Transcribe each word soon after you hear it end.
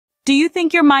Do you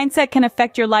think your mindset can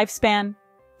affect your lifespan?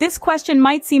 This question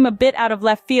might seem a bit out of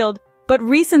left field, but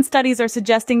recent studies are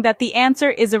suggesting that the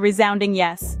answer is a resounding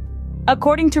yes.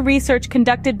 According to research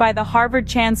conducted by the Harvard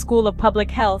Chan School of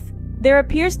Public Health, there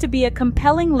appears to be a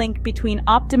compelling link between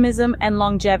optimism and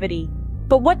longevity.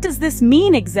 But what does this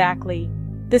mean exactly?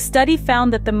 The study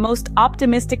found that the most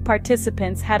optimistic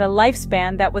participants had a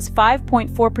lifespan that was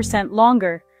 5.4%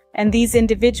 longer, and these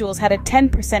individuals had a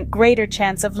 10% greater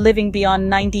chance of living beyond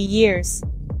 90 years.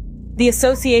 The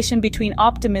association between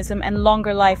optimism and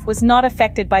longer life was not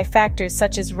affected by factors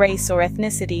such as race or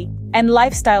ethnicity, and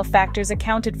lifestyle factors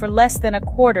accounted for less than a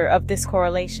quarter of this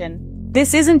correlation.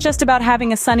 This isn't just about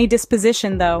having a sunny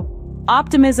disposition, though.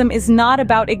 Optimism is not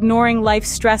about ignoring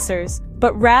life's stressors,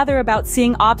 but rather about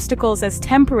seeing obstacles as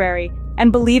temporary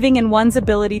and believing in one's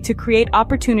ability to create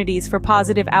opportunities for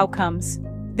positive outcomes.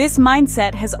 This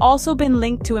mindset has also been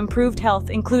linked to improved health,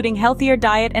 including healthier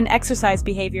diet and exercise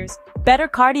behaviors, better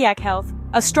cardiac health,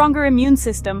 a stronger immune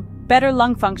system, better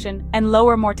lung function, and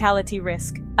lower mortality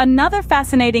risk. Another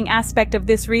fascinating aspect of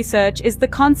this research is the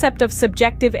concept of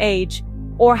subjective age,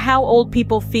 or how old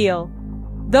people feel.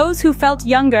 Those who felt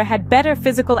younger had better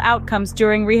physical outcomes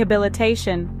during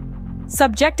rehabilitation.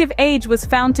 Subjective age was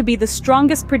found to be the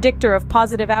strongest predictor of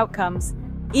positive outcomes,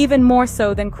 even more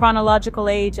so than chronological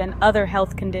age and other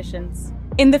health conditions.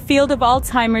 In the field of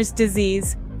Alzheimer's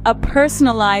disease, a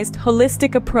personalized,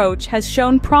 holistic approach has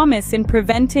shown promise in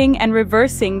preventing and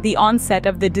reversing the onset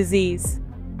of the disease.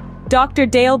 Dr.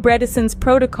 Dale Bredeson's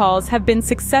protocols have been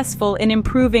successful in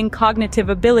improving cognitive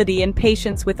ability in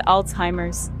patients with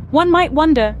Alzheimer's. One might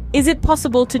wonder, is it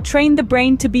possible to train the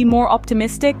brain to be more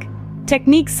optimistic?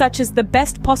 Techniques such as the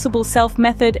best possible self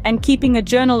method and keeping a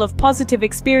journal of positive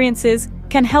experiences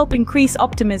can help increase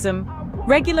optimism.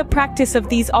 Regular practice of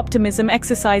these optimism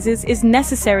exercises is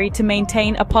necessary to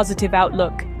maintain a positive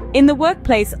outlook. In the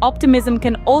workplace, optimism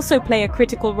can also play a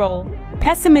critical role.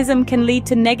 Pessimism can lead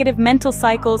to negative mental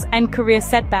cycles and career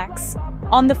setbacks.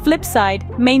 On the flip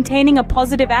side, maintaining a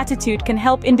positive attitude can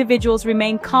help individuals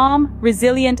remain calm,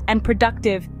 resilient, and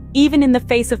productive, even in the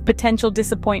face of potential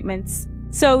disappointments.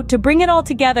 So, to bring it all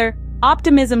together,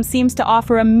 optimism seems to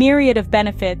offer a myriad of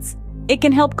benefits. It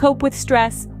can help cope with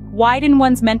stress, widen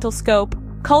one's mental scope,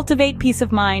 cultivate peace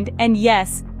of mind, and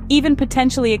yes, even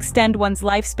potentially extend one's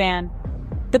lifespan.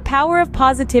 The power of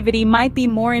positivity might be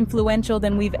more influential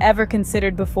than we've ever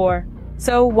considered before.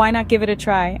 So why not give it a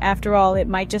try? After all, it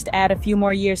might just add a few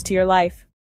more years to your life.